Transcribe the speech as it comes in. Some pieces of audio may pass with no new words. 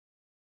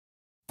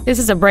This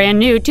is a brand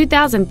new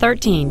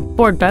 2013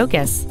 Ford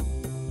Focus.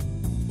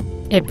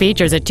 It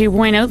features a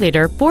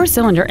 2.0-liter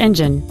four-cylinder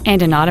engine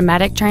and an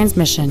automatic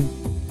transmission.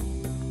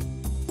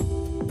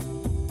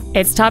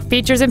 Its top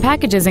features and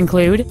packages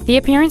include the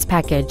appearance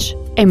package,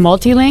 a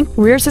multi-link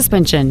rear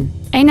suspension,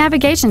 a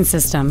navigation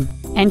system,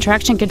 and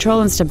traction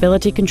control and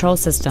stability control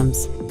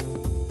systems.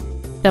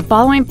 The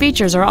following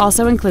features are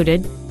also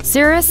included: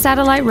 Sirius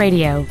satellite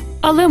radio,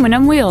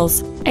 aluminum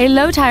wheels, a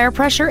low tire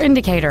pressure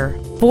indicator,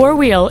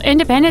 four-wheel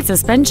independent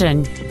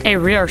suspension, a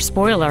rear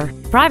spoiler,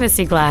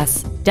 privacy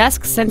glass,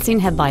 dusk sensing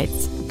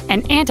headlights,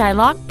 an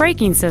anti-lock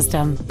braking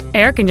system,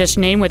 air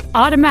conditioning with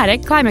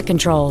automatic climate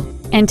control,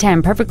 and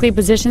 10 perfectly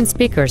positioned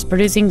speakers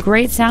producing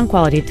great sound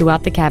quality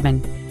throughout the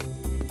cabin.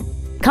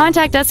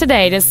 Contact us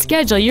today to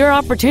schedule your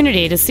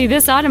opportunity to see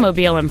this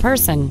automobile in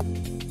person.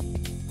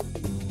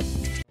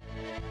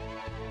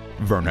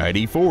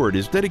 VernEideFord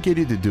is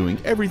dedicated to doing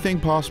everything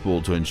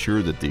possible to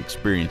ensure that the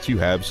experience you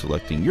have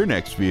selecting your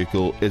next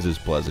vehicle is as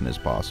pleasant as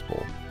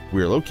possible.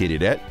 We are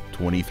located at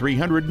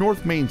 2300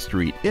 North Main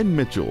Street in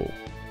Mitchell.